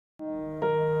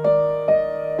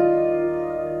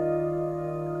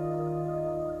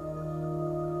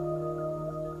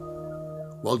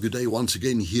Well, good day once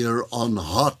again here on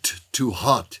Heart to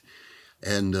Heart,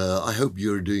 and I hope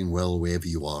you're doing well wherever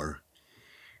you are.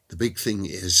 The big thing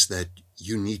is that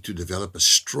you need to develop a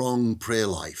strong prayer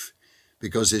life,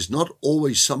 because there's not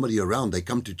always somebody around. They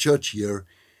come to church here,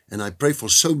 and I pray for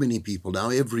so many people. Now,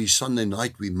 every Sunday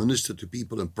night we minister to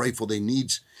people and pray for their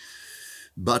needs,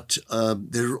 but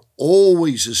there are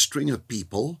always a string of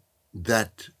people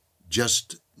that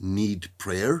just need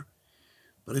prayer.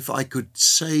 But if I could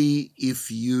say,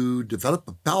 if you develop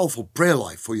a powerful prayer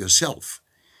life for yourself,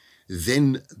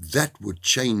 then that would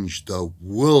change the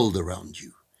world around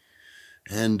you.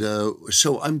 And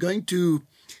so I'm going to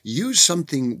use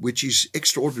something which is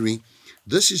extraordinary.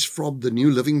 This is from the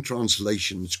New Living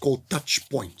Translation. It's called Touch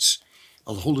Points.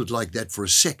 I'll hold it like that for a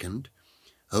second.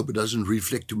 I hope it doesn't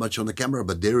reflect too much on the camera,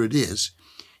 but there it is.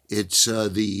 It's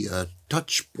the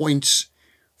Touch Points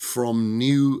from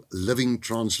New Living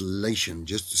Translation,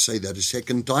 just to say that a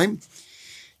second time.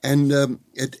 And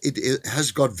it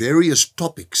has got various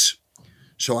topics.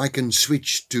 So I can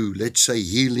switch to, let's say,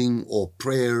 healing or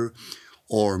prayer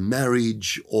or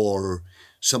marriage or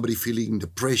somebody feeling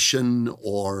depression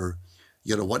or,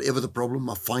 whatever the problem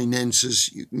of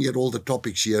finances. You can get all the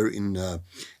topics here in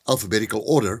alphabetical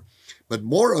order. But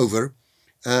moreover,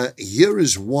 here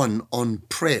is one on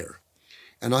prayer.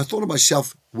 And I thought to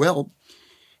myself, well,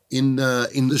 in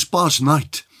this past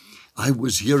night, I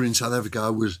was here in South Africa.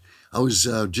 I was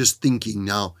just thinking,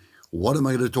 now, what am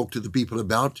I going to talk to the people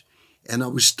about? And I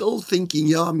was still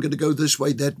thinking, I'm going to go this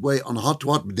way, that way, on Heart to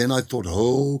Heart. But then I thought,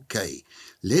 okay,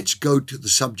 let's go to the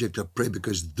subject of prayer,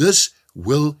 because this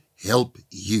will help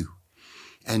you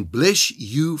and bless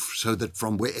you so that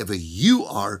from wherever you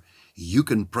are, you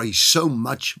can pray so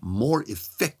much more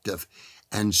effective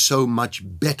and so much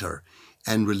better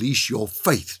and release your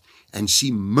faith and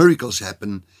see miracles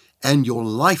happen and your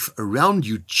life around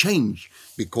you change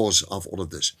because of all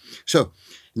of this. So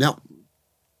now,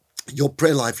 your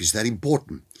prayer life is that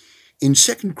important. In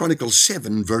 2 Chronicles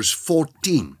 7, verse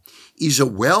 14, is a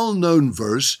well-known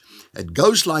verse. It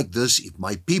goes like this: if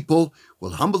my people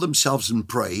will humble themselves and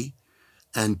pray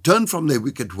and turn from their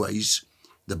wicked ways,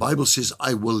 the Bible says,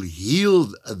 I will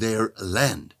heal their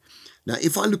land. Now,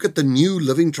 if I look at the New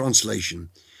Living Translation,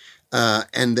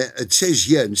 and it says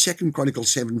here in 2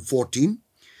 Chronicles 7:14,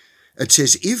 it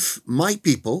says, if my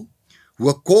people who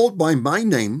are called by my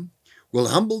name will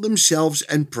humble themselves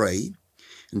and pray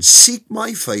and seek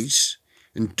my face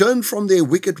and turn from their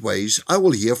wicked ways, I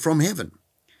will hear from heaven.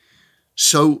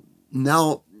 So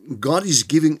now God is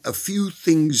giving a few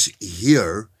things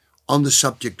here on the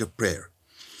subject of prayer.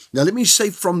 Now let me say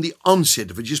from the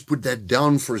onset, if I just put that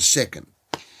down for a second,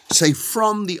 say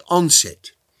from the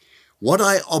onset, what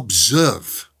I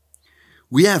observe,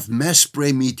 we have mass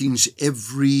prayer meetings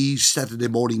every Saturday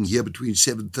morning here between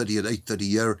 7:30 and 8:30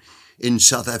 here in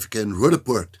South Africa in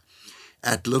Roodepoort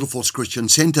at Little Falls Christian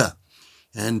Center.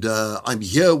 And I'm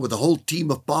here with a whole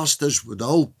team of pastors, with the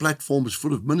whole platform is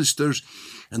full of ministers,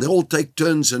 and they all take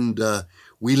turns, and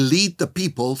we lead the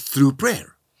people through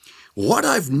prayer. What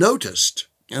I've noticed,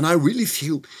 and I really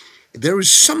feel there is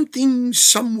something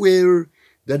somewhere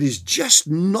that is just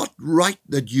not right,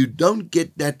 that you don't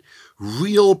get that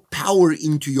real power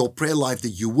into your prayer life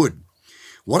that you would.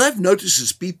 What I've noticed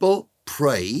is people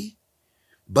pray,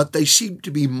 but they seem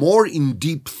to be more in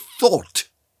deep thought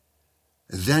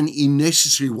than in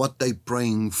necessarily what they're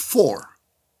praying for.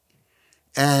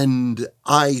 And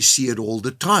I see it all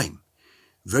the time.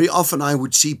 Very often I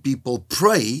would see people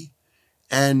pray,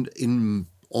 and in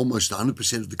almost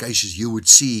 100% of the cases you would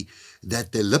see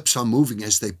that their lips are moving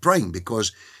as they're praying,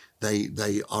 because they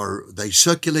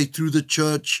circulate through the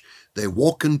church, they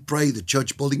walk and pray. The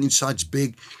church building inside's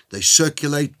big, they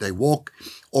circulate, they walk,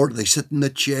 or they sit in the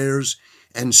chairs,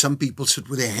 and some people sit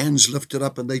with their hands lifted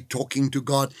up and they're talking to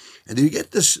God. And then you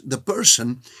get the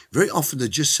person very often that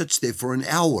just sits there for an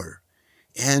hour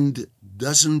and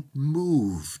doesn't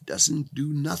move, doesn't do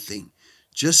nothing,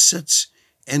 just sits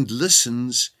and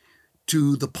listens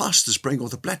to the pastors praying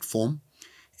off the platform,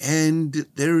 and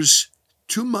there's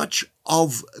too much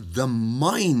of the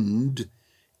mind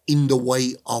in the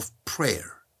way of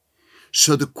prayer.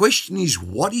 So the question is,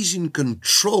 what is in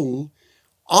control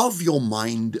of your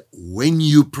mind when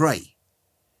you pray?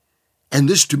 And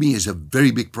this to me is a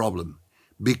very big problem,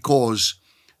 because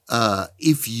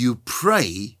if you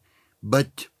pray,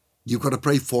 but you've got to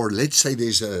pray for, let's say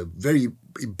there's a very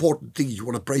important thing you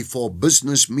want to pray for,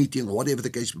 business meeting or whatever the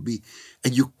case would be,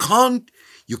 and you can't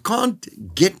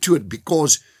get to it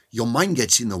because your mind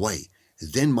gets in the way,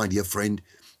 then, my dear friend,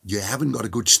 you haven't got a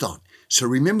good start. So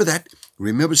remember that.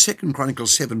 Remember 2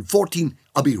 Chronicles 7:14.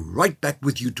 I'll be right back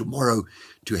with you tomorrow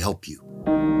to help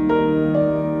you.